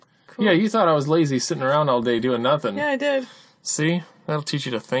Yeah, you thought I was lazy sitting around all day doing nothing. Yeah, I did. See? That'll teach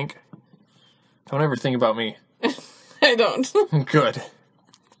you to think. Don't ever think about me. I don't. Good.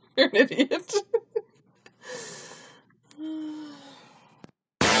 You're an idiot.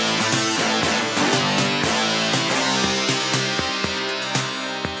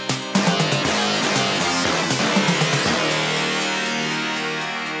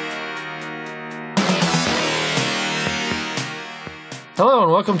 Hello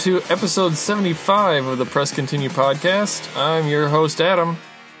and welcome to episode 75 of the Press Continue podcast. I'm your host, Adam.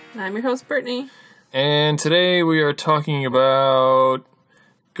 I'm your host, Brittany. And today we are talking about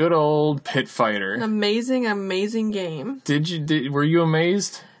good old Pit Fighter. An amazing, amazing game. Were you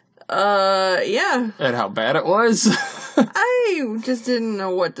amazed? Yeah. At how bad it was? I just didn't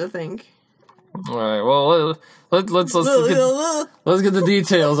know what to think. Alright, well, let's get the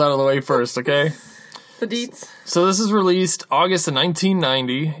details out of the way first, okay? The deets. So this is released August of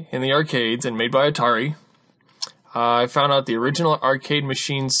 1990 in the arcades and made by Atari. I found out the original arcade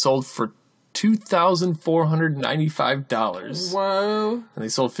machine sold for $2,495. Whoa. And they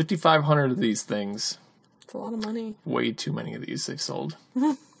sold 5,500 of these things. That's a lot of money. Way too many of these they sold.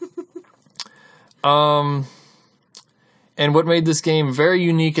 And what made this game very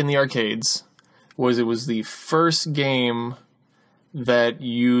unique in the arcades was it was the first game that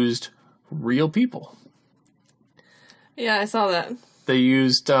used real people. Yeah, I saw that. They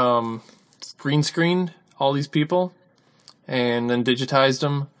used green screened all these people and then digitized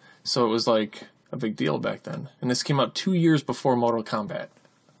them, so it was like a big deal back then. And this came out 2 years before Mortal Kombat.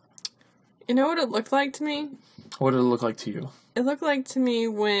 You know what it looked like to me? What did it look like to you? It looked like to me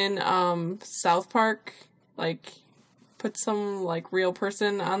when South Park put some real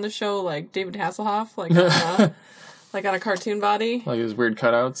person on the show, like David Hasselhoff, on a cartoon body. Like his weird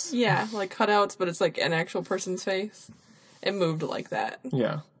cutouts? Yeah, like cutouts, but it's like an actual person's face. It moved like that.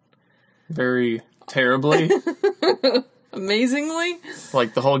 Yeah. Very terribly. Amazingly.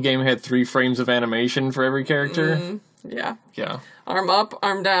 Like the whole game had 3 frames of animation for every character. Yeah. Yeah. Arm up,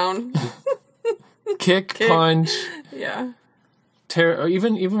 arm down. Kick, punch. Yeah.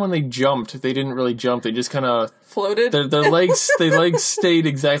 Even when they jumped, they didn't really jump. They just kind of floated. Their legs stayed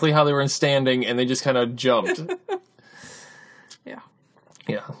exactly how they were standing, and they just kind of jumped. Yeah.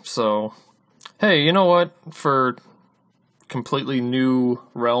 Yeah. So, hey, you know what? For completely new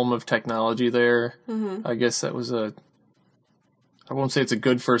realm of technology, there, I guess that was I won't say it's a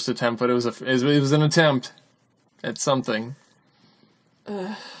good first attempt, but it was an attempt at something.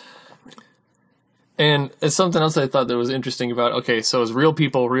 And it's something else I thought that was interesting about, okay, so it's real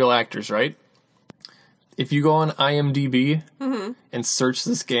people, real actors, right? If you go on IMDb and search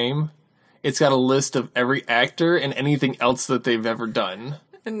this game, it's got a list of every actor and anything else that they've ever done.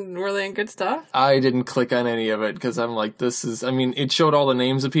 And were they in good stuff? I didn't click on any of it because I'm like, it showed all the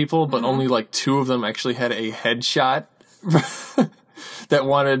names of people, but only 2 of them actually had a headshot that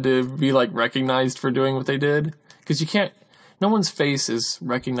wanted to be recognized for doing what they did. Because no one's face is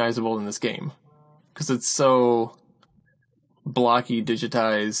recognizable in this game. Because it's so blocky,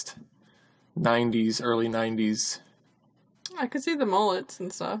 digitized, 90s, early 90s. I could see the mullets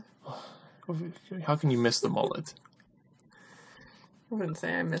and stuff. How can you miss the mullet? I wouldn't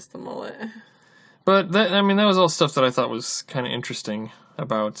say I missed the mullet. But, that was all stuff that I thought was kind of interesting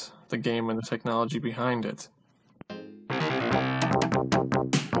about the game and the technology behind it.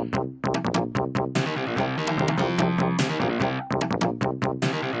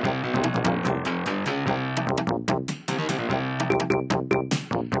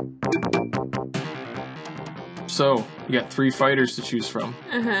 So, you got 3 fighters to choose from.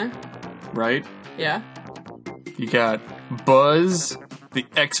 Right? Yeah. You got Buzz, the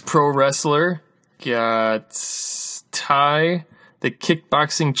ex-pro wrestler. You got Ty, the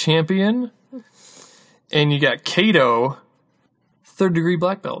kickboxing champion. And you got Kato, 3rd degree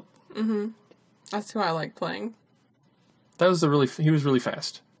black belt. That's who I like playing. He was really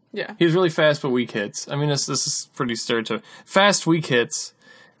fast. Yeah. He was really fast, but weak hits. This is pretty stereotypical. Fast, weak hits.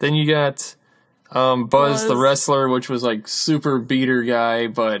 Then you got Buzz, the wrestler, which was super beater guy,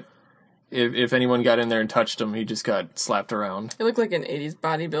 but if anyone got in there and touched him, he just got slapped around. He looked like an 80s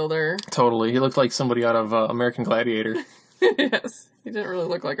bodybuilder. Totally. He looked like somebody out of American Gladiator. Yes. He didn't really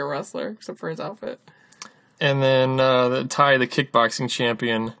look like a wrestler, except for his outfit. And then Ty, the kickboxing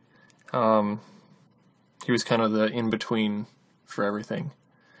champion, he was kind of the in-between for everything.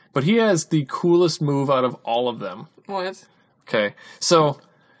 But he has the coolest move out of all of them. What? Okay, so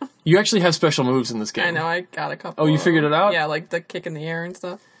you actually have special moves in this game. I know, I got a couple. Oh, you figured it out? Yeah, like the kick in the air and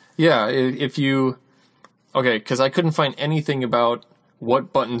stuff. Yeah, if you... Okay, because I couldn't find anything about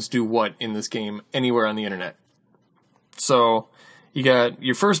what buttons do what in this game anywhere on the internet. So, You got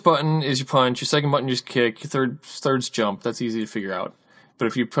your first button is your punch, your second button is kick, your third's jump. That's easy to figure out. But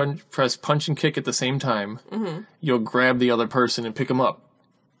if you press punch and kick at the same time, you'll grab the other person and pick them up.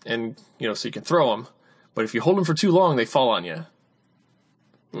 And, so you can throw them. But if you hold them for too long, they fall on you.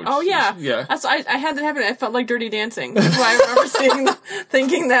 Yeah. That's I had that happen. I felt like Dirty Dancing. That's why I remember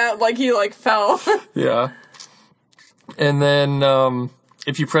thinking that, like, he, like, fell. Yeah. And then,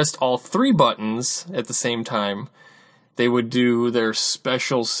 if you pressed all 3 buttons at the same time, they would do their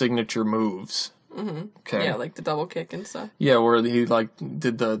special signature moves. Mm-hmm. Okay. Yeah, like the double kick and stuff. Yeah, where he like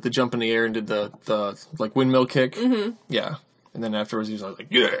did the jump in the air and did the like windmill kick. Mm-hmm. Yeah, and then afterwards he was like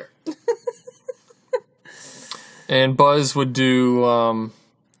yeah. And Buzz would do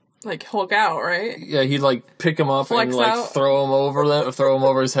like Hulk out, right? Yeah, he'd like pick him up flex and like out. throw him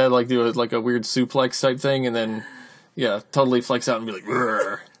over his head, like do like a weird suplex type thing, and then totally flex out and be like.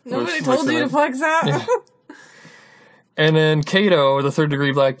 Rrr, Nobody told you to flex out. Yeah. And then Kato, the 3rd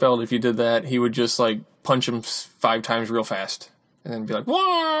degree black belt, if you did that, he would just, like, punch him 5 times real fast. And then be like,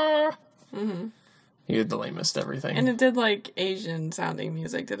 wah! Mm-hmm. He had the lamest everything. And it did, like, Asian-sounding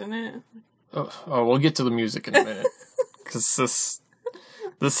music, didn't it? Oh, we'll get to the music in a minute. Because this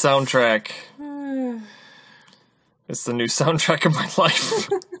soundtrack, it's the new soundtrack of my life.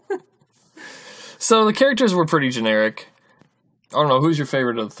 So the characters were pretty generic. I don't know, who's your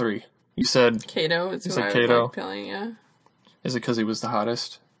favorite of the 3? You said... Kato. It's who I Kato. Like playing, yeah. Is it because he was the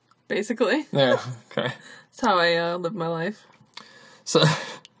hottest? Basically. Yeah, okay. That's how I live my life. So,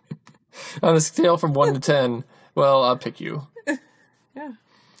 on a scale from 1 to 10, well, I'll pick you. Yeah.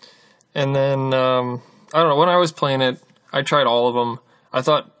 And then, I don't know, when I was playing it, I tried all of them. I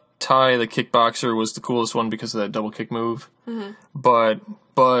thought Ty, the kickboxer, was the coolest one because of that double kick move. Mm-hmm. But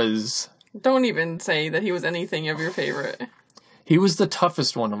Buzz... Don't even say that he was anything of your favorite. He was the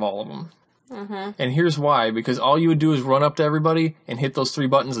toughest one of all of them. Uh-huh. And here's why. Because all you would do is run up to everybody and hit those 3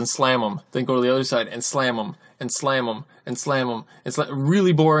 buttons and slam them. Then go to the other side and slam them and slam them and slam them. It's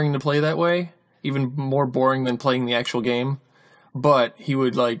really boring to play that way. Even more boring than playing the actual game. But he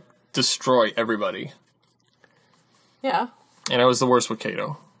would, like, destroy everybody. Yeah. And I was the worst with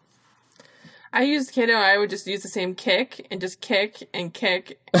Kato. I used Kato, I would just use the same kick and just kick and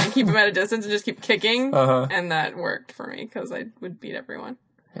keep him at a distance and just keep kicking. Uh-huh. And that worked for me because I would beat everyone.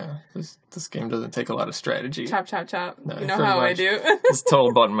 Yeah, this game doesn't take a lot of strategy. Chop, chop, chop. No, you know how much. I do. It's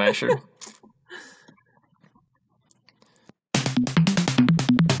total button masher.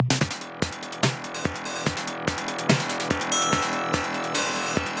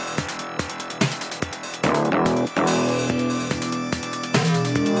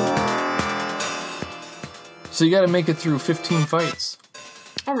 So you got to make it through 15 fights.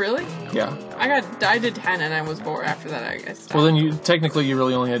 Oh, really? Yeah. I did 10 and I was bored after that, I guess. Well, then you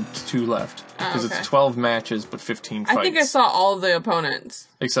really only had 2 left. Because it's 12 matches, but 15 fights. I think I saw all the opponents.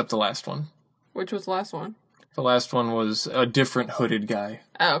 Except the last one. Which was the last one? The last one was a different hooded guy.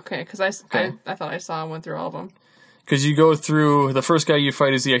 Oh, okay. Because I thought I saw and went through all of them. Because you go through, the first guy you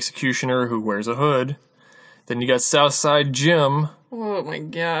fight is the Executioner, who wears a hood. Then you got Southside Jim. Oh my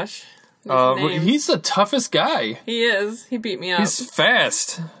gosh. He's the toughest guy. He is. He beat me up. He's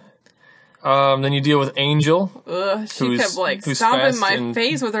fast. Then you deal with Angel. Ugh, she kept stomping my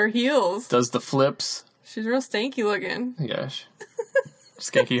face with her heels. Does the flips. She's real stanky looking. Gosh.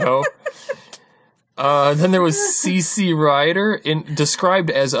 Skanky hoe. Then there was CC Rider,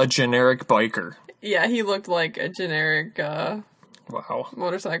 described as a generic biker. Yeah, he looked like a generic wow.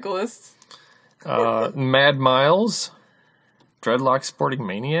 motorcyclist. Mad Miles. Dreadlock Sporting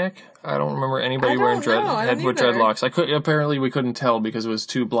Maniac? I don't remember anybody wearing dreadlocks. Apparently we couldn't tell because it was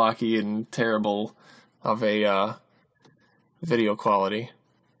too blocky and terrible of a video quality.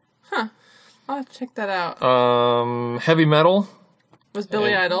 Huh. I'll have to check that out. Heavy Metal. Was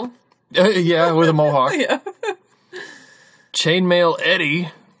Billy Idol. Yeah, with a mohawk. Yeah. Chainmail Eddie.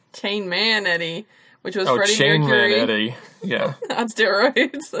 Chainman Eddie. Which was Freddie Mercury. Chainman Eddie. Yeah. On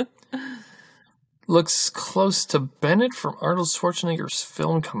steroids. Looks close to Bennett from Arnold Schwarzenegger's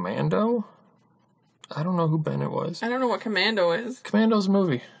film Commando. I don't know who Bennett was. I don't know what Commando is. Commando's a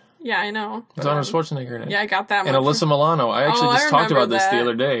movie. Yeah, I know. It's Arnold Schwarzenegger in it. Yeah, I got that one. And Alyssa Milano. I actually just talked about this the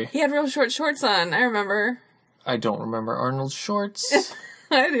other day. He had real short shorts on. I remember. I don't remember Arnold's shorts.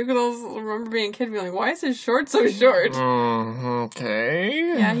 I do, because I remember being a kid and being like, why is his short so short? Okay.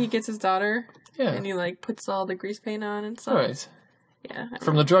 Yeah, he gets his daughter. Yeah. And he, puts all the grease paint on and stuff. Right. Yeah.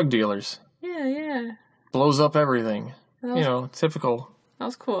 From the drug dealers. Yeah. Blows up everything. Typical. That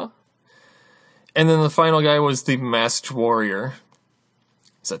was cool. And then the final guy was the Masked Warrior.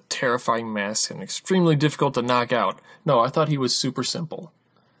 It's a terrifying mask and extremely difficult to knock out. No, I thought he was super simple.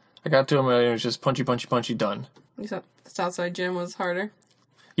 I got to him and it was just punchy, punchy, punchy, done. You thought the Southside Jim was harder?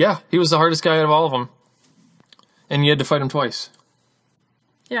 Yeah, he was the hardest guy out of all of them. And you had to fight him twice.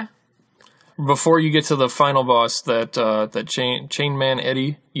 Yeah. Before you get to the final boss, that Chain Man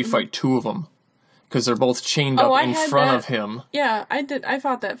Eddie, you fight two of them. Because they're both chained up in front of him. Yeah, I did. I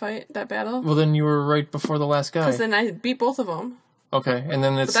fought that battle. Well, then you were right before the last guy. Because then I beat both of them. Okay, and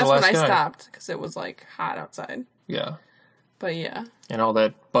then it's but the last guy. that's when I stopped, because it was, like, hot outside. Yeah. But, yeah. And all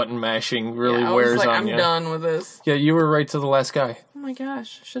that button mashing really I wears was like, on you. I'm done with this. Yeah, you were right to the last guy. Oh my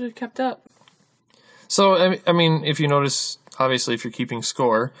gosh, should have kept up. So, I mean, if you notice, obviously, if you're keeping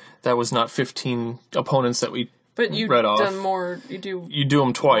score, that was not 15 opponents that we But you've read off. done more, you do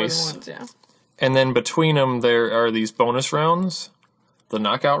them twice. More than once, yeah. And then between them, there are these bonus rounds, the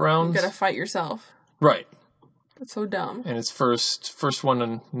knockout rounds. You gotta fight yourself. Right. That's so dumb. And it's first one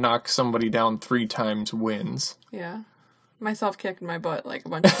to knock somebody down 3 times wins. Yeah. Myself kicked my butt, like, a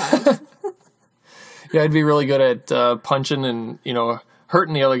bunch of times. Yeah, I'd be really good at punching and,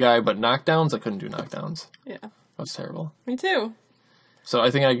 hurting the other guy, but knockdowns, I couldn't do knockdowns. Yeah. That was terrible. Me too. So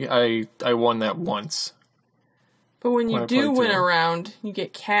I think I won that once. But when you do win a round, you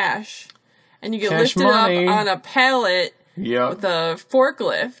get cash. And you get Cash lifted money. up on a pallet Yep. with a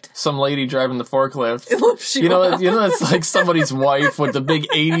forklift. Some lady driving the forklift. It lifts you up. It's like somebody's wife with the big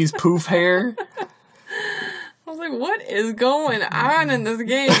 80s poof hair. I was like, what is going on in this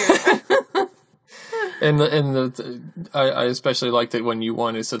game? I especially liked it when you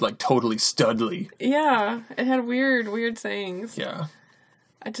won. It said like totally studly. Yeah, it had weird sayings. Yeah,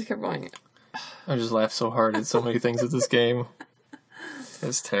 I just kept going. I just laughed so hard at so many things at this game.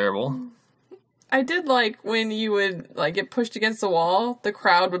 It's terrible. I did like when you would like get pushed against the wall, the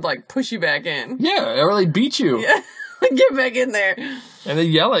crowd would like push you back in. Yeah, it really beat you. Yeah, get back in there. And they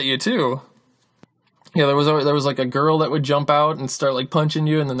yell at you too. Yeah, there was like a girl that would jump out and start like punching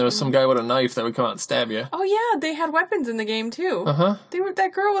you, and then there was some guy with a knife that would come out and stab you. Oh yeah, they had weapons in the game too. Uh-huh.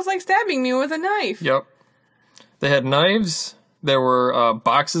 That girl was like stabbing me with a knife. Yep. They had knives. There were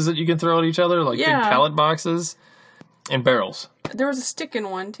boxes that you can throw at each other, like big pallet boxes, and barrels. There was a stick in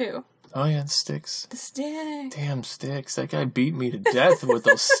one too. Oh yeah, sticks. The stick. Damn sticks. That guy beat me to death with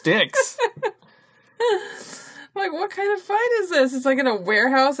those sticks. Like, what kind of fight is this? It's like in a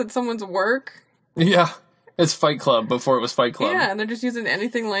warehouse at someone's work. Yeah. It's Fight Club before it was Fight Club. Yeah, and they're just using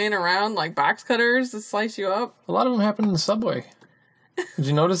anything laying around, like box cutters, to slice you up. A lot of them happened in the subway. Did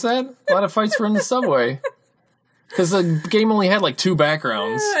you notice that? A lot of fights were in the subway. Because the game only had like 2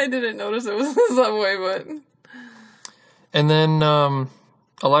 backgrounds. I didn't notice it was the subway, but... And then,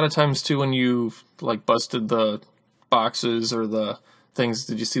 a lot of times too, when you like busted the boxes or the things,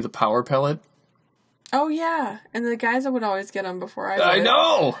 did you see the power pellet? Oh yeah, and the guys would always get them before I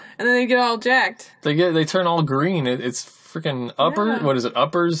know. And then they get all jacked. They turn all green. It's freaking upper. Yeah. What is it?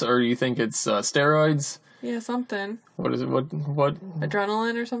 Uppers, or you think it's steroids? Yeah, something. What is it? What?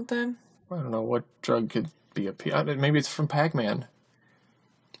 Adrenaline or something. I don't know what drug could be a P. Maybe it's from Pac-Man.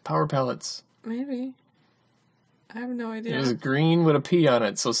 Power pellets. Maybe. I have no idea. It was green with a P on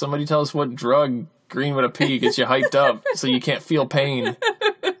it. So somebody tell us what drug green with a P gets you hyped up so you can't feel pain.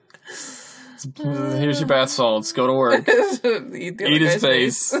 Here's your bath salts. Go to work. Eat his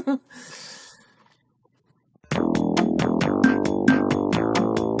face.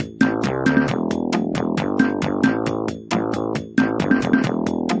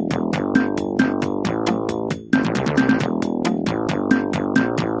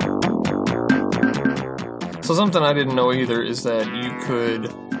 So something I didn't know either is that you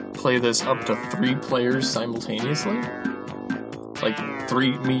could play this up to 3 players simultaneously. Like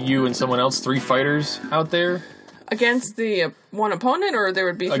me, you, and someone else, 3 fighters out there. Against the one opponent, or there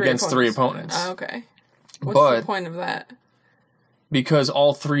would be 3 against opponents? 3 opponents. Oh, okay. What's the point of that? Because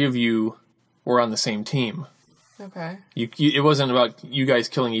all 3 of you were on the same team. Okay. It wasn't about you guys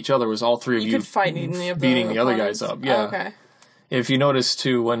killing each other. It was all 3 of you could fight beating the other guys up. Yeah. Oh, okay. If you notice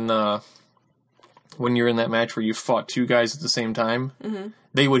too, when you're in that match where you fought 2 guys at the same time,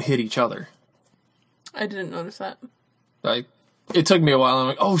 they would hit each other. I didn't notice that. It took me a while. I'm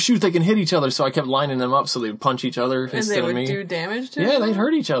like, oh shoot, they can hit each other. So I kept lining them up so they would punch each other instead of me. And they would do damage to Yeah, they'd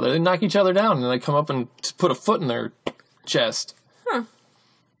hurt each other. They'd knock each other down, and they'd come up and put a foot in their chest. Huh.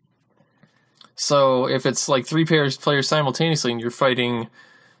 So if it's like 3 players simultaneously, and you're fighting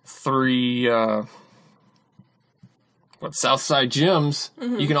 3, Southside gyms,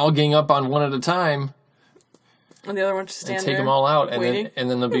 you can all gang up on one at a time. And the other one just stand and there take them all out, and waiting. then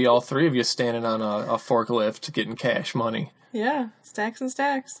there'll be all 3 of you standing on a forklift getting cash money. Yeah, stacks and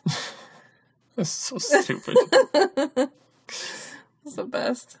stacks. That's so stupid. It's the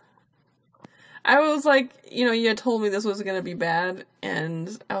best. I was like, you had told me this was going to be bad,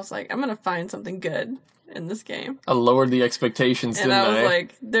 and I was like, I'm going to find something good. in this game. I lowered the expectations, And didn't I was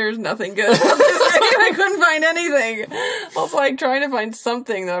like, there's nothing good about this game. I couldn't find anything. I was like trying to find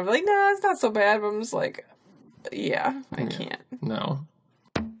something that I'm like, no, it's not so bad. But I'm just like, yeah, I can't. No.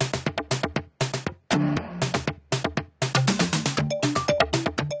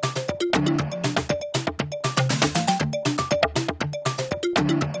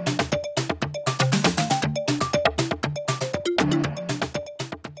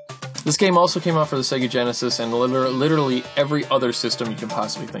 This game also came out for the Sega Genesis and literally every other system you can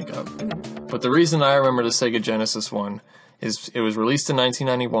possibly think of. But the reason I remember the Sega Genesis one is it was released in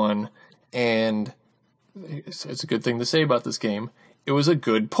 1991, and it's a good thing to say about this game. It was a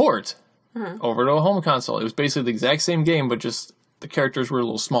good port over to a home console. It was basically the exact same game, but just the characters were a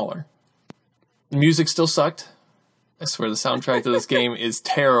little smaller. The music still sucked. I swear the soundtrack to this game is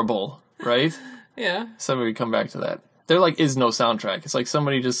terrible, right? Yeah. Somebody come back to that. There is no soundtrack. It's like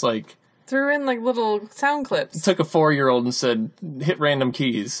somebody just threw in little sound clips. took a 4-year-old and said, hit random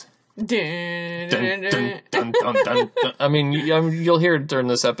keys. Dun, Dun, dun, dun, dun, dun, dun. I mean, you'll hear it during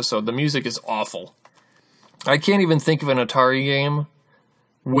this episode. The music is awful. I can't even think of an Atari game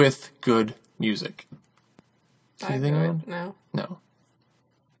with good music. Can you think of one? No. No.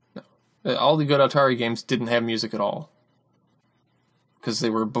 All the good Atari games didn't have music at all. Because they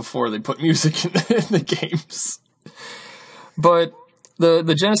were before they put music in the games. But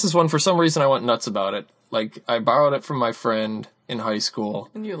the Genesis one, for some reason, I went nuts about it. I borrowed it from my friend in high school.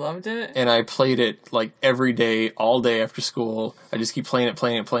 And you loved it? And I played it, every day, all day after school. I just keep playing it.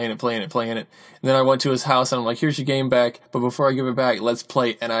 And then I went to his house, and I'm like, here's your game back. But before I give it back, let's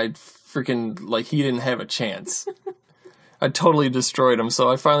play. And I freaking, he didn't have a chance. I totally destroyed him.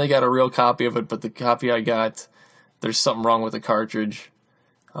 So I finally got a real copy of it, but the copy I got, there's something wrong with the cartridge.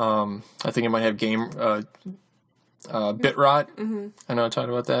 I think it might have bit rot. Mm-hmm. I know I talked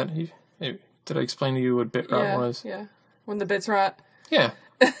about that. Did I explain to you what bit rot was? Yeah. When the bits rot. Yeah.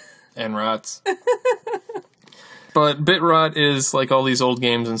 And rots. But bit rot is like all these old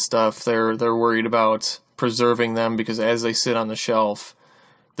games and stuff. They're worried about preserving them because as they sit on the shelf,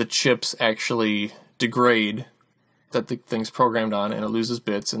 the chips actually degrade that the thing's programmed on, and it loses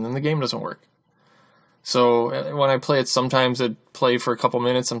bits, and then the game doesn't work. So when I play it, sometimes it play for a couple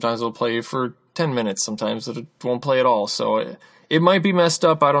minutes, sometimes it'll play for 10 minutes, sometimes it won't play at all. So it might be messed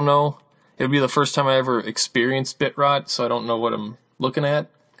up, I don't know. It'll be the first time I ever experienced bit rot, so I don't know what I'm looking at.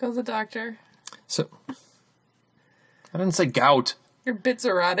 Go to the doctor. So I didn't say gout. Your bits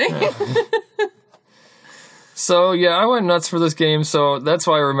are rotting. So yeah, I went nuts for this game, so that's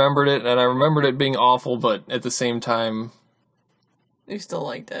why I remembered it, and I remembered it being awful, but at the same time, you still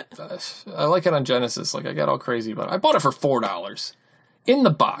liked it. I like it on Genesis. I got all crazy about it. I bought it for $4 in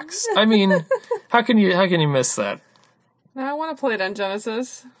the box. I mean, how can you miss that? Now I want to play it on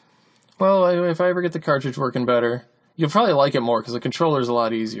Genesis. Well, if I ever get the cartridge working better, you'll probably like it more because the controller's a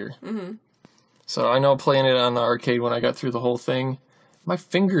lot easier. Mm-hmm. So I know playing it on the arcade when I got through the whole thing, my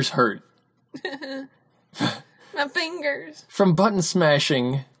fingers hurt. My fingers. From button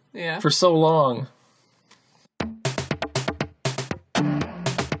smashing for so long.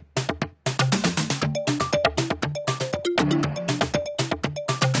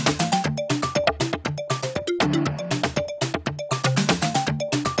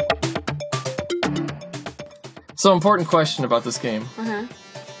 So, important question about this game. Uh-huh.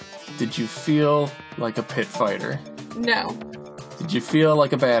 Did you feel like a pit fighter? No. Did you feel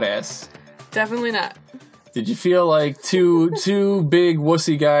like a badass? Definitely not. Did you feel like two big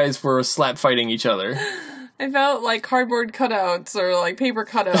wussy guys were slap fighting each other? I felt like cardboard cutouts or paper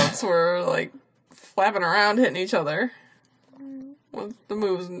cutouts were flapping around hitting each other. Well, the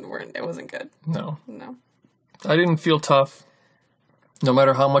moves it wasn't good. No. I didn't feel tough. No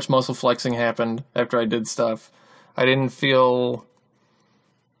matter how much muscle flexing happened after I did stuff, I didn't feel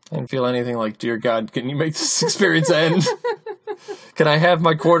anything like, dear God, can you make this experience end? Can I have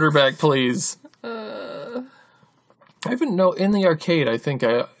my quarterback, please? I even know in the arcade, I think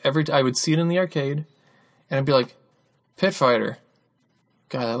I would see it in the arcade, and I'd be like, Pit Fighter.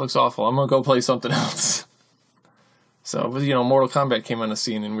 God, that looks awful. I'm gonna go play something else. So, Mortal Kombat came on the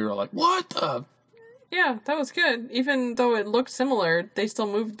scene, and we were like, what the? Yeah, that was good. Even though it looked similar, they still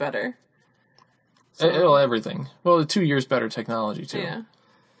moved better. So. Everything. Well, 2 years better technology, too. Yeah.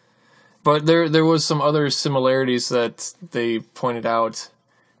 But there was some other similarities that they pointed out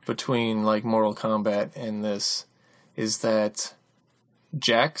between, Mortal Kombat and this, is that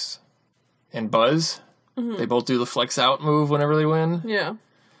Jax and Buzz, they both do the flex out move whenever they win. Yeah.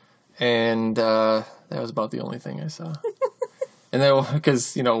 And that was about the only thing I saw. And then,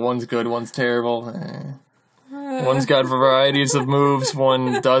 because, one's good, one's terrible. One's got varieties of moves,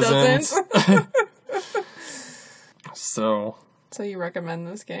 one doesn't. So you recommend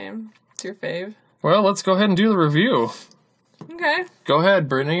this game? It's your fave? well, let's go ahead and do the review. Okay. Go ahead,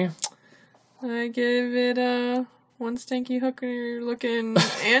 Brittany. I give it a one stinky hooker looking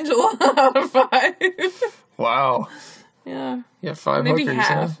Angela out of 5. Wow. Yeah. Yeah, 5 Maybe hookers,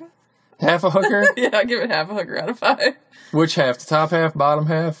 half. huh? Half a hooker? Yeah, I give it half a hooker out of 5. Which half? The top half, bottom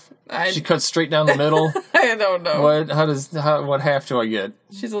half? She cuts straight down the middle. I don't know. What half do I get?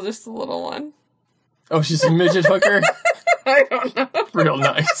 She's just a little one. Oh, she's a midget hooker? I don't know. Real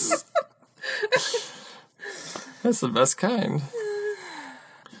nice. That's the best kind.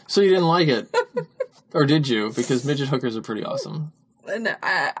 So you didn't like it? Or did you? Because midget hookers are pretty awesome. And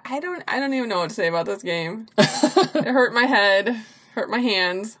I don't even know what to say about this game. It hurt my head, hurt my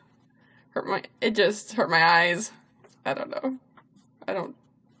hands, it just hurt my eyes. I don't know.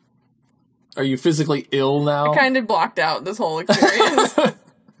 Are you physically ill now? I kind of blocked out this whole experience.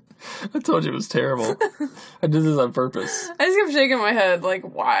 I told you it was terrible. I did this on purpose. I just kept shaking my head, like,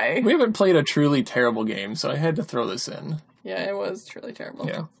 why? We haven't played a truly terrible game, so I had to throw this in. Yeah, it was truly terrible.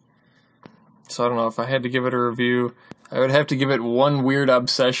 Yeah. So I don't know if I had to give it a review. I would have to give it one weird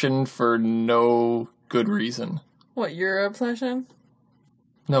obsession for no good reason. What, your obsession?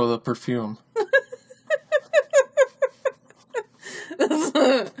 No, the perfume.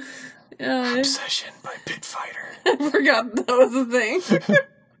 Yeah, Obsession by Pit Fighter. I forgot that was a thing.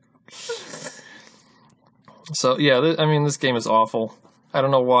 So, yeah, I mean, this game is awful. I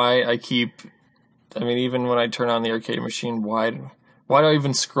don't know why even when I turn on the arcade machine, why do I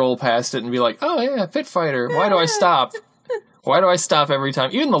even scroll past it and be like, oh yeah, Pit Fighter, why do I stop? Why do I stop every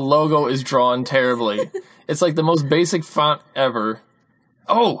time? Even the logo is drawn terribly. It's like the most basic font ever.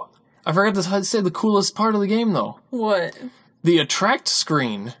 Oh, I forgot to say the coolest part of the game, though. What? The attract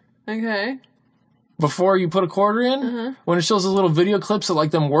screen. Okay. Before you put a quarter in, when it shows those little video clips of like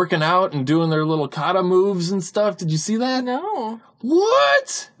them working out and doing their little kata moves and stuff. Did you see that? No.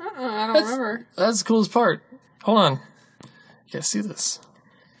 What? I don't remember. That's the coolest part. Hold on. You gotta see this.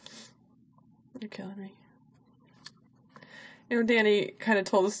 You're killing me. You know, Danny kind of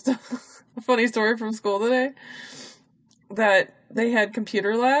told us a funny story from school today. That they had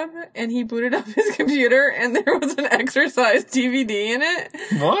computer lab, and he booted up his computer, and there was an exercise DVD in it.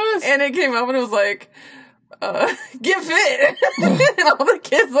 What? And it came up, and it was like, get fit. And all the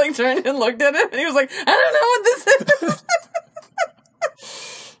kids, like, turned and looked at him, and he was like, I don't know what this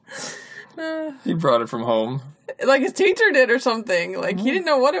is. He brought it from home. Like, his teacher did or something. Like, he didn't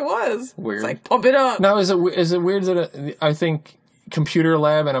know what it was. Weird. It's like, pump it up. Now, is it weird that I think computer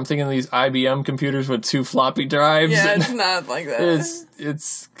lab, and I'm thinking of these IBM computers with 2 floppy drives? Yeah, it's not like that.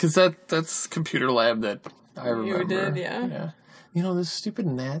 It's because that's computer lab that I remember. You did, yeah. Yeah. You know, this stupid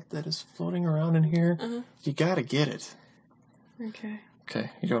gnat that is floating around in here, you gotta get it. Okay. Okay,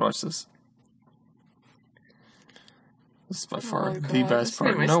 you gotta watch this. This is by far the God, best this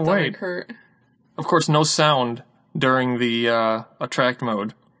part. made my No, stomach wait. hurt. Of course, no sound during the attract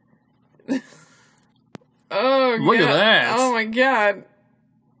mode. Oh, Look at that. Oh, my God.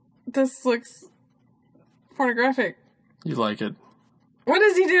 This looks pornographic. You like it. What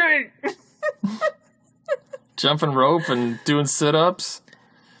is he doing? Jumping rope and doing sit-ups.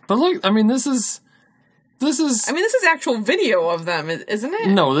 But look, I mean, this is... I mean, this is actual video of them, isn't it?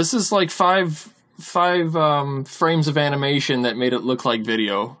 No, this is like five frames of animation that made it look like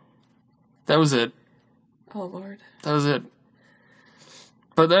video. That was it. Oh, Lord. That was it.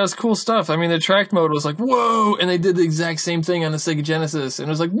 But that was cool stuff. I mean, the track mode was like, whoa! And they did the exact same thing on the Sega Genesis. And it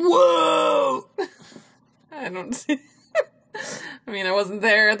was like, whoa! I don't see... I mean, I wasn't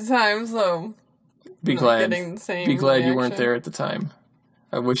there at the time, so... Be not glad. getting the same Be glad you reaction. weren't there at the time.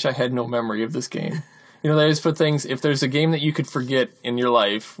 I wish I had no memory of this game. You know, they always put things... If there's a game that you could forget in your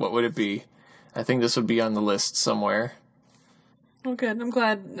life, what would it be? I think this would be on the list somewhere. Oh, good. I'm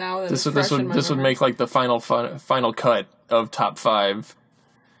glad now that This it's would fresh in my this would memory. make like the final cut of top 5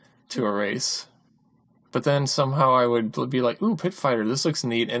 to erase. But then somehow I would be like, ooh, Pit Fighter, this looks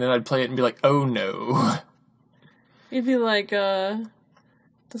neat. And then I'd play it and be like, oh no. You'd be like the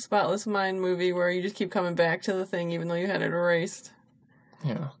Spotless Mind movie where you just keep coming back to the thing even though you had it erased.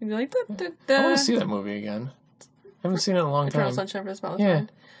 Yeah. You'd be like, I want to see that movie again. I haven't seen it in a long Eternal time. Sunshine of the Spotless Yeah.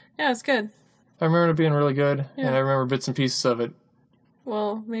 Mind. Yeah, it's good. I remember it being really good, Yeah. and I remember bits and pieces of it.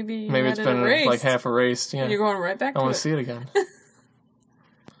 Well, maybe Maybe had it's it been erased. like half erased. Yeah. You're going right back I to want it. to see it again.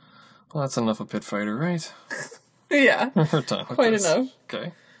 Well, that's enough of Pit Fighter, right? Yeah, We're done with quite this. enough.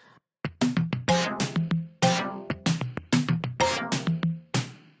 Okay.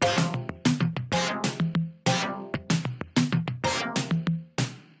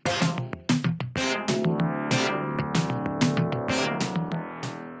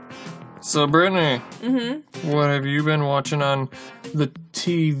 So, Brittany, what have you been watching on the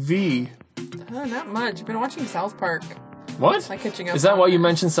TV? Oh, not much. I've been watching South Park. What? Like catching up. Is that on why you it.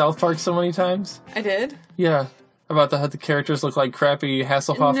 mentioned South Park so many times? I did. Yeah. About the characters look like crappy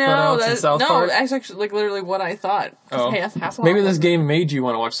Hasselhoff cutouts in South Park? No, that's actually like literally what I thought. Oh. Hasselhoff Maybe this game made you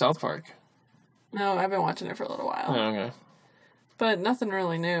want to watch South Park. No, I've been watching it for a little while. Oh, okay. But nothing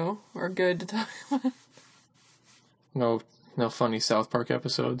really new or good to talk about. No funny South Park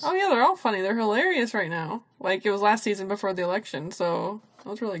episodes. Oh yeah, they're all funny. They're hilarious right now. Like, it was last season before the election, so that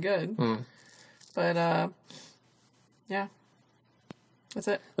was really good. But, yeah. That's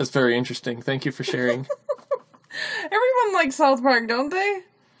it. That's very interesting. Thank you for sharing. Everyone likes South Park, don't they?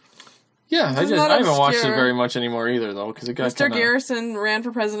 Yeah, I not haven't watched it obscure. very much anymore either, though, because it got Mr. Garrison ran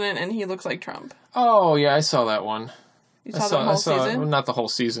for president, and he looks like Trump. Oh, yeah, I saw that one. You saw the whole season? Well, not the whole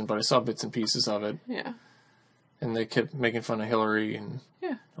season, but I saw bits and pieces of it. Yeah. And they kept making fun of Hillary and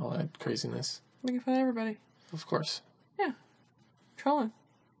Yeah. all that craziness. Making fun of everybody. Of course. Yeah. Trolling.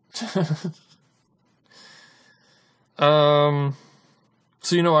 So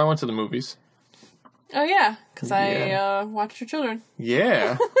I went to the movies. Oh, yeah. Because Yeah. I watched your children.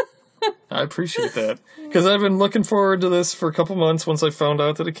 Yeah. I appreciate that. Because I've been looking forward to this for a couple months once I found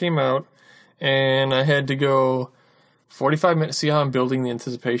out that it came out. And I had to go 45 minutes. See how I'm building the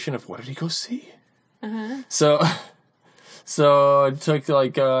anticipation of what did he go see? So it took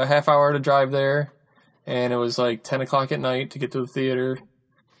like a half hour to drive there. And it was like 10 o'clock at night to get to the theater.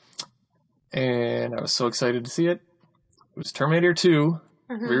 And I was so excited to see it. It was Terminator 2,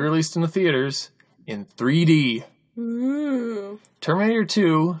 re-released in the theaters in 3D. Ooh. Terminator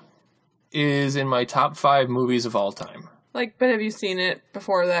 2 is in my top 5 movies of all time. Like, but have you seen it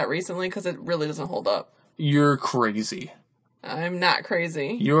before that recently? Because it really doesn't hold up. You're crazy. I'm not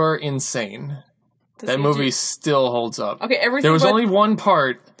crazy. You're insane. The That CG movie still holds up. Okay, everything There was but, only one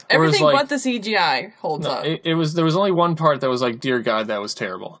part where it was everything like, but the CGI holds up. there was only one part that was like, dear God, that was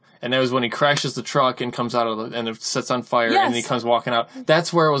terrible. And that was when he crashes the truck and comes out of and it sets on fire and he comes walking out.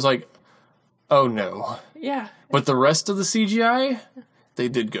 That's where it was like, oh no. Yeah. But the rest of the CGI, they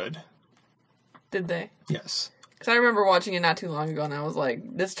did good. Did they? Yes. Because I remember watching it not too long ago and I was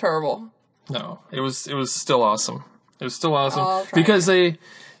like, this is terrible. No, it was still awesome. It was still awesome I'll try because they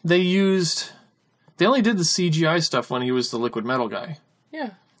only did the CGI stuff when he was the liquid metal guy.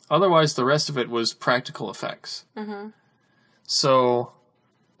 Yeah. Otherwise, the rest of it was practical effects. So,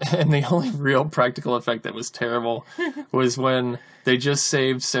 and the only real practical effect that was terrible was when they just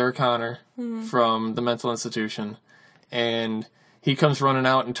saved Sarah Connor from the mental institution, and he comes running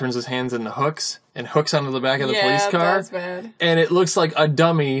out and turns his hands into hooks and hooks onto the back of the police car. That's bad. And it looks like a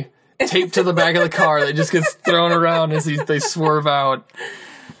dummy taped to the back of the car that just gets thrown around as they swerve out.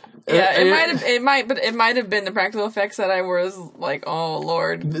 Yeah, it might have been the practical effects that I was like, oh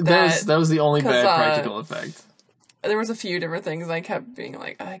Lord. That was the only bad 'cause, practical effect. There was a few different things I kept being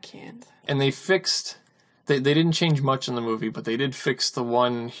like, I can't. And they fixed. They didn't change much in the movie, but they did fix the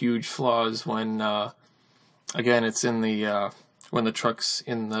one huge flaws when, again, it's in the when the truck's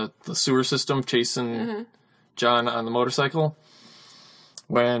in the sewer system chasing John on the motorcycle.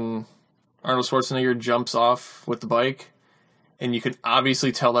 When Arnold Schwarzenegger jumps off with the bike, and you can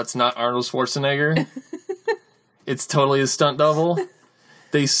obviously tell that's not Arnold Schwarzenegger. It's totally a stunt double.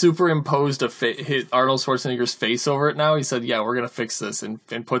 They superimposed Arnold Schwarzenegger's face over it now. He said, yeah, we're going to fix this and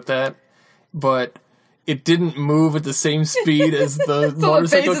put that. But it didn't move at the same speed as the So motorcycle the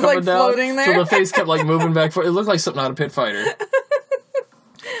face is, coming like, down. floating there? So the face kept like moving back. It looked like something out of Pit Fighter.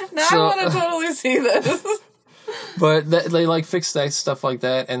 Now So- I want to totally see this. But they like fixed that stuff like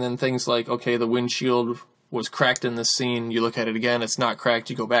that. And then things like, okay, the windshield was cracked in this scene. You look at it again, it's not cracked.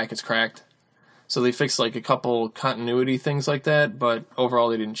 You go back, it's cracked. So they fixed like a couple continuity things like that, but overall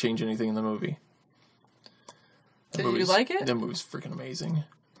they didn't change anything in the movie. Did you like it? The movie's freaking amazing.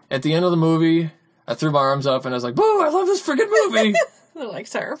 At the end of the movie, I threw my arms up and I was like, "Boo! I love this freaking movie!" They're like,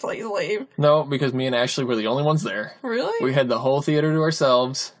 Sarah, please leave. No, because me and Ashley were the only ones there. Really? We had the whole theater to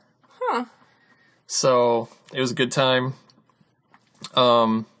ourselves. Huh. So it was a good time.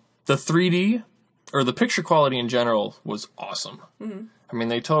 The 3D, or the picture quality in general, was awesome. I mean,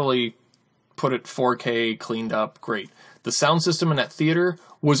 they totally put it 4K, cleaned up, great. The sound system in that theater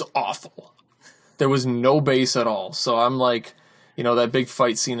was awful. There was no bass at all. So I'm like, that big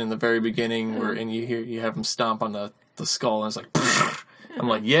fight scene in the very beginning where and you have him stomp on the skull and it's like, pfft. I'm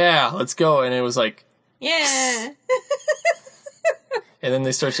like, yeah, let's go. And it was like, Yeah. and then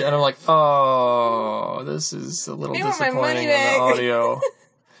they start, and I'm like, oh, this is a little I want my disappointing money in back. the audio.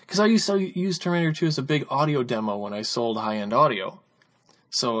 Because I used to use Terminator 2 as a big audio demo when I sold high-end audio.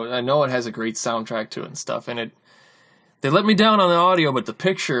 So I know it has a great soundtrack to it and stuff. And they let me down on the audio, but the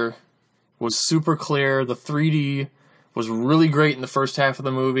picture was super clear. The 3D was really great in the first half of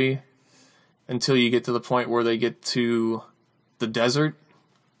the movie until you get to the point where they get to the desert,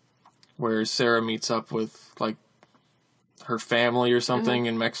 where Sarah meets up with, like, her family or something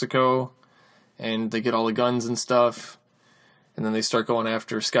in Mexico, and they get all the guns and stuff, and then they start going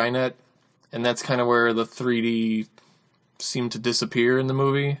after Skynet, and that's kind of where the 3D seemed to disappear in the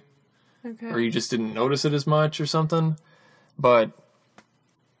movie, or you just didn't notice it as much or something. But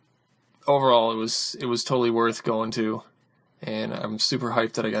overall, it was totally worth going to, and I'm super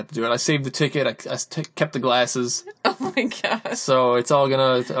hyped that I got to do it. I saved the ticket. I kept the glasses. Oh my gosh. So it's all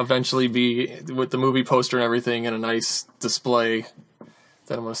going to eventually be with the movie poster and everything in a nice display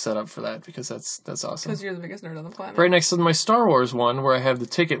that I'm going to set up for that, because that's awesome. Because you're the biggest nerd on the planet. Right next to my Star Wars one, where I have the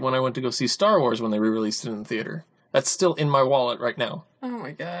ticket when I went to go see Star Wars when they re-released it in the theater. That's still in my wallet right now. Oh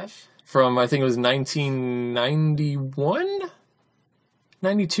my gosh. From, I think it was 1991?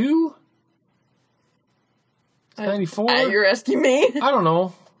 92? 94? You're asking me? I don't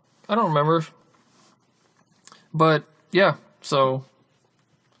know. I don't remember. But, yeah, so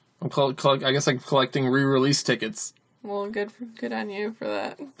I guess I'm collecting re-release tickets. Well, good on you for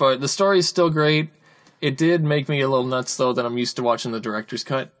that. But the story's still great. It did make me a little nuts, though, that I'm used to watching the director's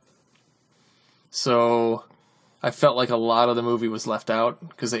cut. So I felt like a lot of the movie was left out,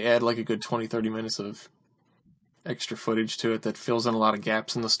 because they add like a good 20-30 minutes of extra footage to it that fills in a lot of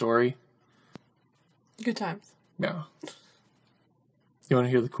gaps in the story. Good times. Yeah. You want to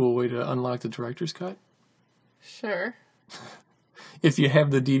hear the cool way to unlock the director's cut? Sure. If you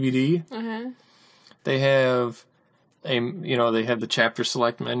have the DVD, they have they have the chapter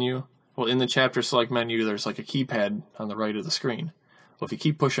select menu. Well, in the chapter select menu, there's like a keypad on the right of the screen. Well, if you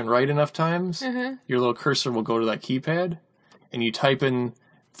keep pushing right enough times, your little cursor will go to that keypad, and you type in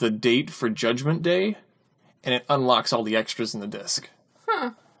the date for Judgment Day, and it unlocks all the extras in the disc.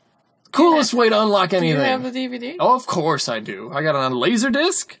 Huh. Coolest way to unlock anything. Do you have the DVD? Oh, of course I do. I got it on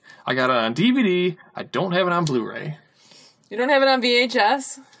Laserdisc. I got it on DVD. I don't have it on Blu-ray. You don't have it on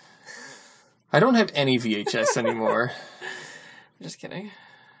VHS? I don't have any VHS anymore. I'm just kidding.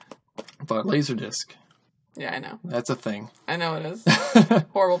 But Laserdisc. Yeah, I know. That's a thing. I know it is.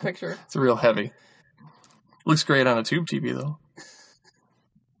 Horrible picture. It's real heavy. Looks great on a tube TV, though.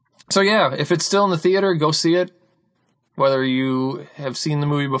 So yeah, if it's still in the theater, go see it. Whether you have seen the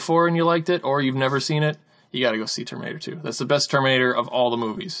movie before and you liked it, or you've never seen it, you gotta go see Terminator 2. That's the best Terminator of all the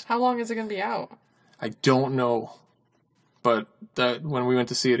movies. How long is it gonna be out? I don't know. But when we went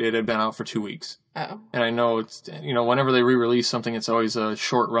to see it, it had been out for 2 weeks. Oh. And I know it's, whenever they re-release something, it's always a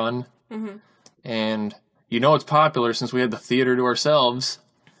short run. And it's popular since we had the theater to ourselves.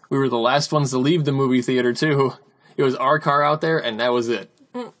 We were the last ones to leave the movie theater, too. It was our car out there, and that was it.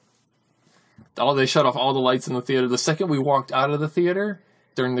 They shut off all the lights in the theater. The second we walked out of the theater,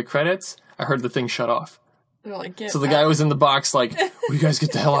 during the credits, I heard the thing shut off. They're like, so the guy was in the box like, will you guys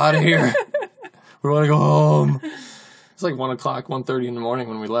get the hell out of here? We want to go home. It's like 1 o'clock, 1:30 in the morning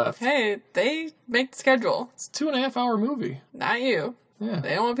when we left. Hey, they make the schedule. It's a 2.5 hour movie. Not you. Yeah.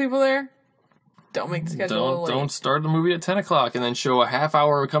 They don't want people there. Don't make the schedule late. Don't start the movie at 10 o'clock and then show a half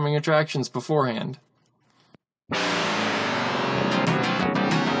hour of coming attractions beforehand.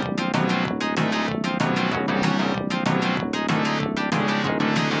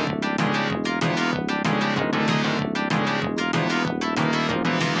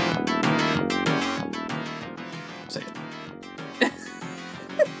 Say it.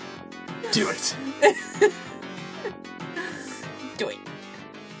 Do it. Do it.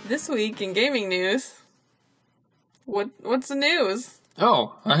 This week in gaming news, what's the news?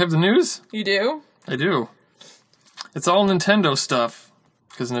 Oh, I have the news? You do? I do. It's all Nintendo stuff,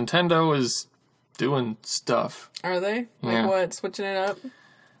 because Nintendo is doing stuff. Are they? Like Yeah. what? Switching it up?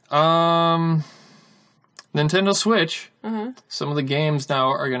 Nintendo Switch. Some of the games now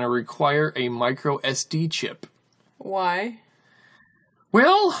are going to require a micro SD chip. Why?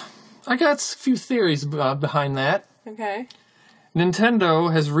 Well, I got a few theories behind that. Okay.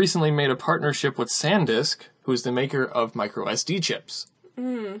 Nintendo has recently made a partnership with SanDisk, who's the maker of micro SD chips.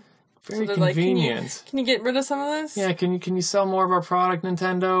 Very So convenient. Like, can you get rid of some of this? Yeah, can you sell more of our product,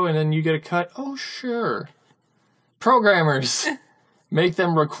 Nintendo, and then you get a cut? Oh, sure. Programmers, make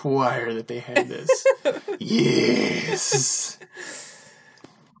them require that they have this. Yes.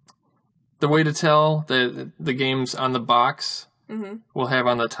 The way to tell the games on the box will have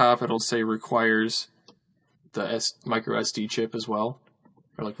on the top, it'll say requires the micro SD chip as well,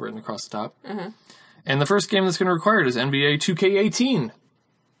 or like written across the top. And the first game that's going to require it is NBA 2K18.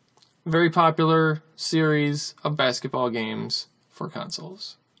 Very popular series of basketball games for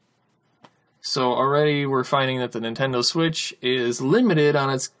consoles. So already we're finding that the Nintendo Switch is limited on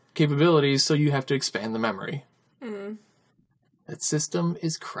its capabilities, so you have to expand the memory. Mm. That system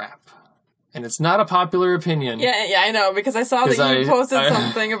is crap. And it's not a popular opinion. Yeah, I know, because I saw that you posted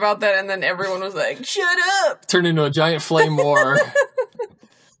something about that, and then everyone was like, shut up! Turned into a giant flame war.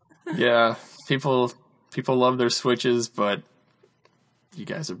 Yeah, people love their Switches, but you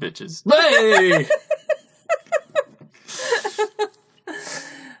guys are bitches. Hey!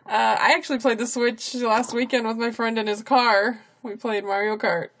 I actually played the Switch last weekend with my friend in his car. We played Mario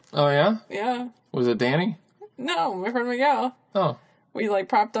Kart. Oh, yeah? Yeah. Was it Danny? No, my friend Miguel. Oh. We,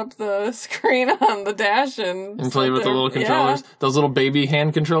 propped up the screen on the dash and played with the little controllers? Yeah. Those little baby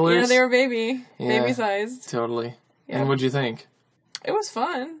hand controllers? Yeah, they were baby-sized. Totally. Yeah. And what'd you think? It was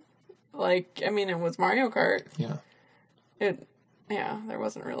fun. It was Mario Kart. Yeah. There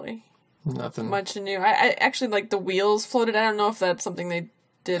wasn't really nothing much new. I actually, the wheels floated. I don't know if that's something they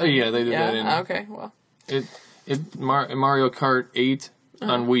did. Oh, yeah, they did that in. Oh, okay, well. Mario Kart 8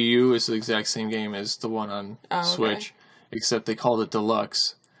 on Wii U is the exact same game as the one on Switch. Except they called it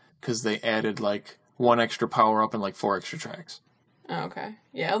Deluxe because they added, 1 extra power-up and, 4 extra tracks. Oh, okay.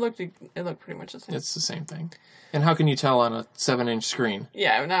 Yeah, it looked pretty much the same. It's the same thing. And how can you tell on a 7-inch screen?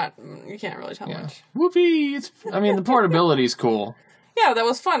 Yeah, you can't really tell much. Whoopee! The portability's cool. Yeah, that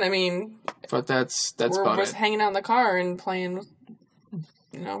was fun. But that's about it. We're just hanging out in the car and playing,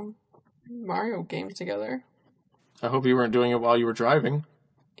 Mario games together. I hope you weren't doing it while you were driving.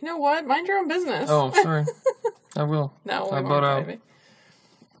 You know what? Mind your own business. Oh, sorry. I will. No, we weren't driving.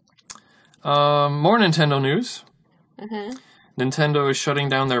 More Nintendo news. Mm-hmm. Nintendo is shutting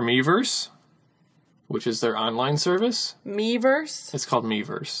down their Miiverse, which is their online service. Miiverse? It's called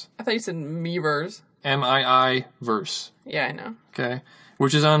Miiverse. I thought you said Miiverse. Mii Verse. Yeah, I know. Okay.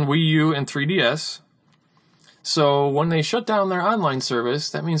 Which is on Wii U and 3DS. So when they shut down their online service,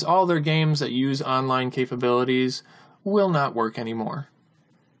 that means all their games that use online capabilities will not work anymore.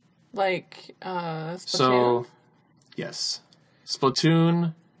 Splatoon? So, yes.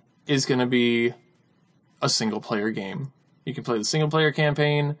 Splatoon is going to be a single-player game. You can play the single-player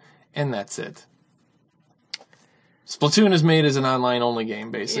campaign, and that's it. Splatoon is made as an online-only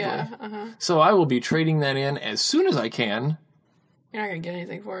game, basically. Yeah, So I will be trading that in as soon as I can. You're not going to get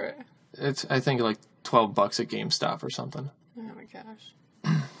anything for it. It's, I think, $12 at GameStop or something. Oh my gosh.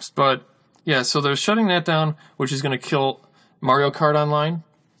 But, yeah, so they're shutting that down, which is going to kill Mario Kart Online.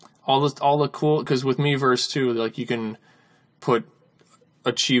 All the cool, because with Miiverse too, you can put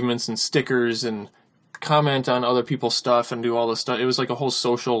achievements and stickers and comment on other people's stuff and do all this stuff. It was a whole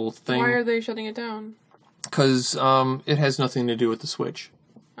social thing. Why are they shutting it down? Because it has nothing to do with the Switch.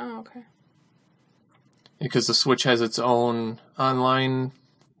 Oh, okay. Because the Switch has its own online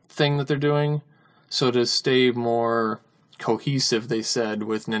thing that they're doing. So to stay more cohesive, they said,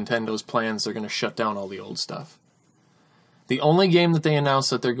 with Nintendo's plans, they're going to shut down all the old stuff. The only game that they announced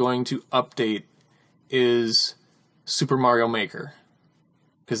that they're going to update is Super Mario Maker.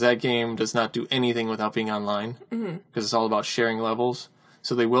 Because that game does not do anything without being online. Because it's all about sharing levels.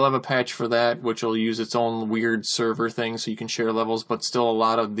 So they will have a patch for that, which will use its own weird server thing so you can share levels. But still a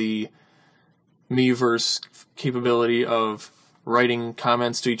lot of the Miiverse capability of writing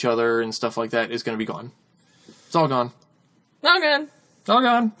comments to each other and stuff like that is going to be gone. It's all gone. All gone. All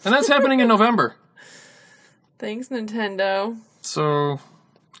gone. And that's happening in November. Thanks, Nintendo. So,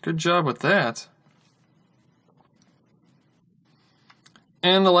 good job with that.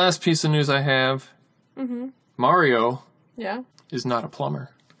 And the last piece of news I have, Mario is not a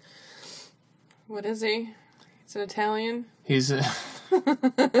plumber. What is he? He's an Italian? They said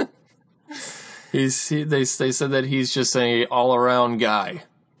that he's just an all-around guy.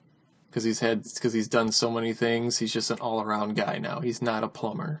 Because he's done so many things, he's just an all-around guy now. He's not a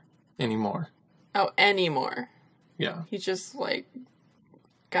plumber anymore. Oh, anymore. Yeah. He's just,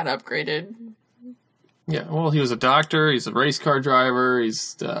 got upgraded. Yeah, well, he was a doctor, he's a race car driver,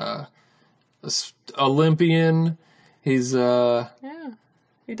 he's Olympian, he's, Yeah,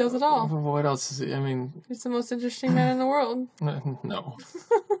 he does it all. What else is he, He's the most interesting man in the world. No.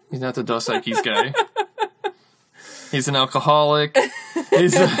 He's not the Dos Equis guy. He's an alcoholic.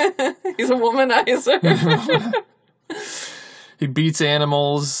 He's a womanizer. He beats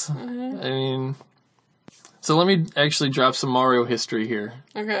animals. So let me actually drop some Mario history here.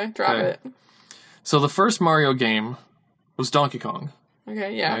 Okay, drop it. So the first Mario game was Donkey Kong.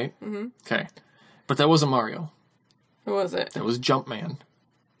 Okay, yeah. Right? Mm-hmm. Okay. But that wasn't Mario. Who was it? That was Jumpman.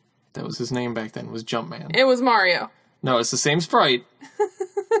 That was his name back then, was Jumpman. It was Mario. No, it's the same sprite.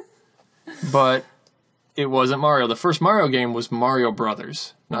 But it wasn't Mario. The first Mario game was Mario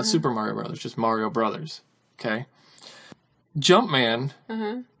Brothers. Not Super Mario Brothers, just Mario Brothers. Okay? Jumpman,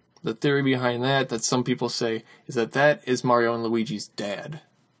 the theory behind that some people say, is that is Mario and Luigi's dad.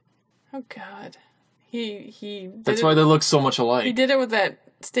 Oh God. He. That's why they look so much alike. He did it with that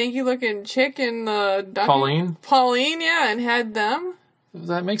stinky looking chick in Pauline? Pauline, yeah, and had them.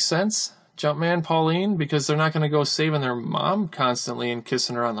 That makes sense. Jumpman, Pauline, because they're not going to go saving their mom constantly and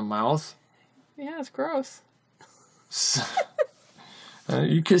kissing her on the mouth. Yeah, it's gross.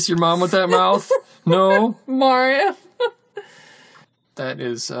 You kiss your mom with that mouth? No. Mario. That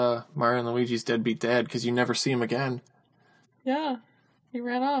is Mario and Luigi's deadbeat dad, because you never see him again. Yeah, he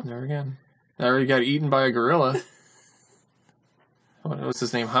ran off. Never again. I already got eaten by a gorilla. What's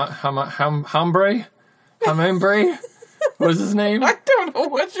his name? Hambre? Hambre? What's his name? I don't know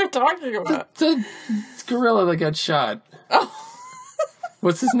what you're talking about. The gorilla that got shot. Oh.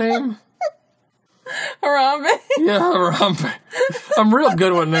 What's his name? Harambe. Yeah, Harambe. I'm real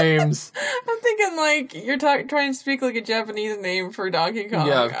good with names. I'm thinking like you're trying to speak like a Japanese name for Donkey Kong.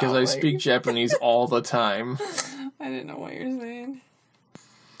 Yeah, because I speak Japanese all the time. I didn't know what you're saying.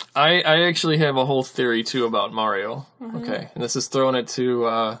 I actually have a whole theory, too, about Mario. Mm-hmm. Okay, and this is throwing it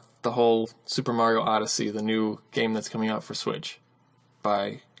to the whole Super Mario Odyssey, the new game that's coming out for Switch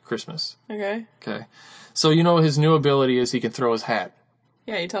by Christmas. Okay. Okay. So, you know his new ability is he can throw his hat.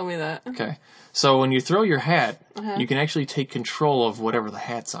 Yeah, you told me that. Okay. So when you throw your hat, you can actually take control of whatever the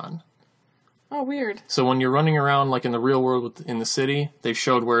hat's on. Oh, weird. So when you're running around, like in the real world in the city, they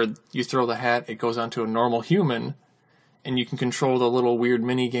showed where you throw the hat, it goes onto a normal human, and you can control the little weird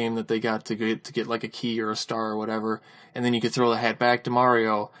mini game that they got to get like a key or a star or whatever, and then you could throw the hat back to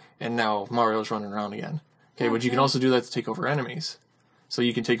Mario, and now Mario's running around again. Okay, but you can also do that to take over enemies. So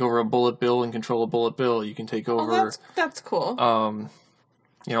you can take over a Bullet Bill and control a Bullet Bill. You can take over... Oh, that's cool.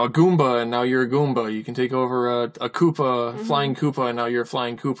 You know, a Goomba, and now you're a Goomba. You can take over a Koopa, Flying Koopa, and now you're a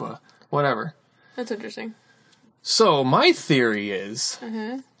Flying Koopa. Whatever. That's interesting. So, my theory is...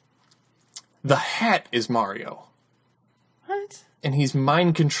 the hat is Mario. What? And he's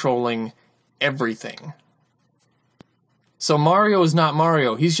mind-controlling everything. So Mario is not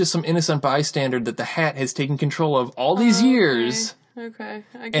Mario. He's just some innocent bystander that the hat has taken control of all these years... Okay,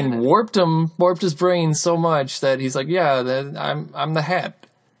 I get and it. warped his brain so much that he's like, yeah, I'm the hat.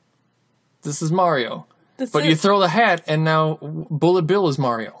 This is Mario. You throw the hat, and now Bullet Bill is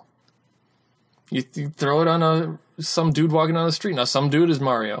Mario. You throw it on some dude walking down the street. Now some dude is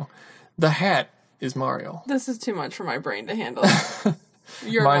Mario. The hat is Mario. This is too much for my brain to handle.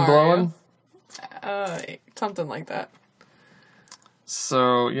 You're mind Mario. blowing? Something like that.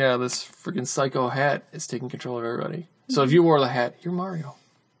 So, yeah, this freaking psycho hat is taking control of everybody. So if you wore the hat, you're Mario.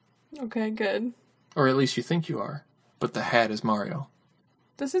 Okay, good. Or at least you think you are. But the hat is Mario.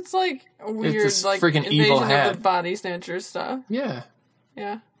 This is like a weird, this like, freaking evil invasion hat. of the body snatcher stuff. Yeah.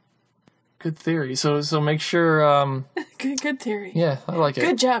 Yeah. Good theory. So make sure... Good theory. Yeah, I like it.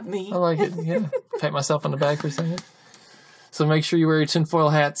 Good job, me. I like it, yeah. Pat myself on the back for a second. So make sure you wear your tinfoil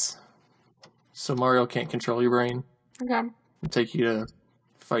hats so Mario can't control your brain. Okay. And take you to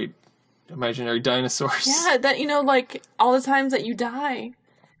fight imaginary dinosaurs. Yeah, that, like, all the times that you die,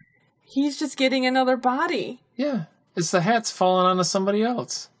 he's just getting another body. Yeah. It's the hat's falling onto somebody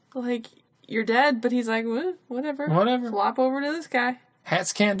else. Like, you're dead, but he's like, whatever. Whatever. Flop over to this guy.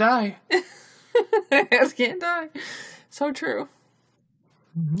 Hats can't die. Hats can't die. So true.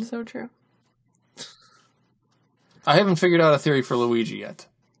 Mm-hmm. So true. I haven't figured out a theory for Luigi yet.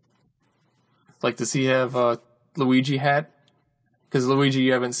 Like, does he have a Luigi hat? Because Luigi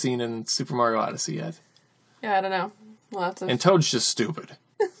you haven't seen in Super Mario Odyssey yet. Yeah, I don't know. Lots of... And Toad's just stupid.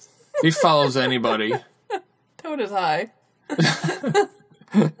 He follows anybody. Toad is high.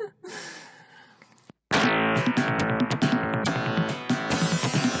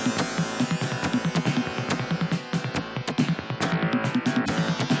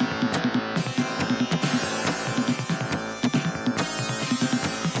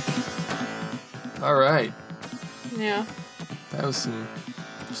 All right. Yeah. That was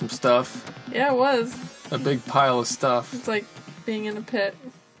some stuff. Yeah, it was. A big pile of stuff. It's like being in a pit.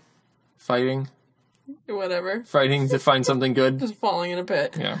 Fighting. Whatever. Fighting to find something good. Just falling in a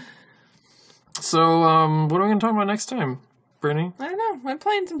pit. Yeah. So, what are we going to talk about next time, Brittany? I don't know. I'm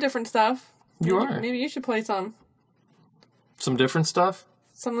playing some different stuff. You are? Maybe you should play some. Some different stuff?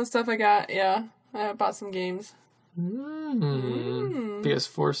 Some of the stuff I got, yeah. I bought some games.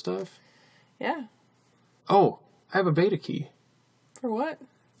 PS4 stuff? Yeah. Oh, I have a beta key. For what?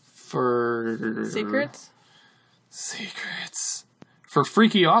 For... Secrets? Secrets. For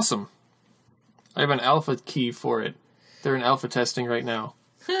Freaky Awesome. I have an alpha key for it. They're in alpha testing right now.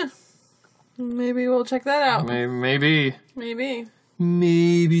 Huh. Maybe we'll check that out. Maybe. Maybe.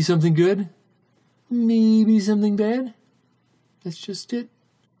 Maybe something good. Maybe something bad. That's just it.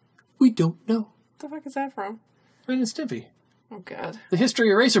 We don't know. What the fuck is that from? Ren and Stimpy. Oh, God. The history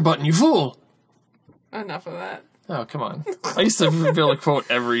eraser button, you fool! Enough of that. Oh, come on. I used to be able to quote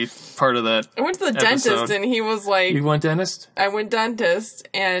every part of that. I went to the episode. dentist, and he was like... You went dentist? I went dentist,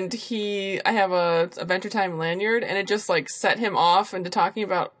 and I have a Adventure Time lanyard, and it just, like, set him off into talking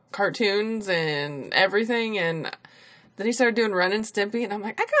about cartoons and everything, and then he started doing Ren and Stimpy, and I'm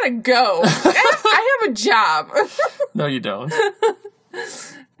like, I gotta go. I have a job. No, you don't.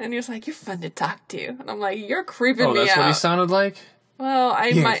 And he was like, you're fun to talk to. And I'm like, you're creeping me out. Oh, that's what he sounded like? Well,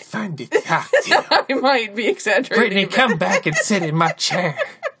 You're fun to talk to. I might be exaggerating. Brittany, come back and sit in my chair.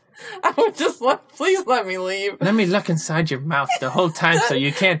 I would just please let me leave. Let me look inside your mouth the whole time so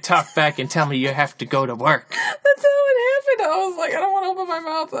you can't talk back and tell me you have to go to work. That's how it happened. I was like, I don't want to open my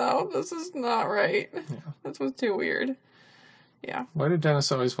mouth out. This is not right. Yeah. This was too weird. Yeah. Why did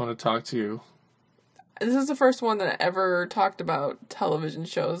Dennis always want to talk to you? This is the first one that I ever talked about television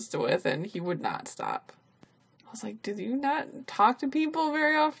shows with, and he would not stop. I was like, do you not talk to people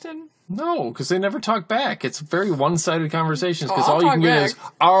very often? No, because they never talk back. It's very one-sided conversations, because I'll all you talk can get back. is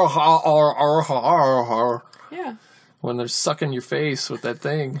ar. Yeah. When they're sucking your face with that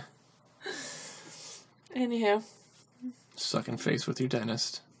thing. Anyhow. Sucking face with your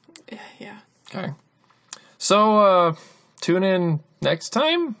dentist. Yeah. Okay. So, tune in next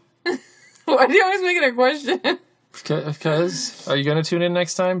time? Why do you always make it a question? Because, are you going to tune in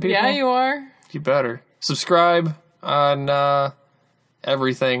next time, people? Yeah, you are. You better. Subscribe on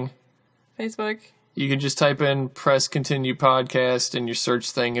everything. Facebook. You can just type in Press Continue Podcast in your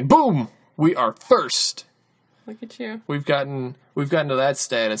search thing, and boom! We are first. Look at you. We've gotten to that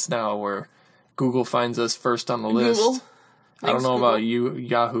status now where Google finds us first on the list. Google. I don't Thanks, know Google. about you,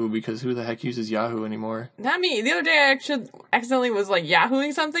 Yahoo, because who the heck uses Yahoo anymore? Not me. The other day I actually accidentally was like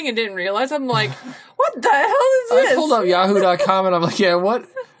Yahooing something and didn't realize. I'm like, what the hell is this? I pulled up Yahoo.com and I'm like, yeah, what?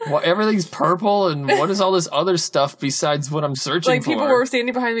 Everything's purple, and what is all this other stuff besides what I'm searching Like, for? people were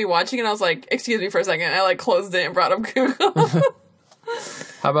standing behind me watching, and I was like, excuse me for a second. I, like, closed it and brought up Google.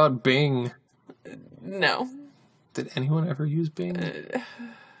 How about Bing? No. Did anyone ever use Bing?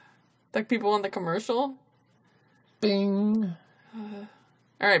 Like, people in the commercial? Bing.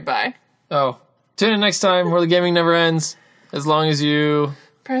 Alright, bye. Oh, tune in next time where the gaming never ends. As long as you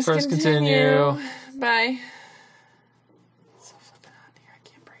Press continue. Bye. It's so flippin' hot in here. I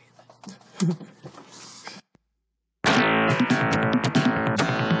can't breathe.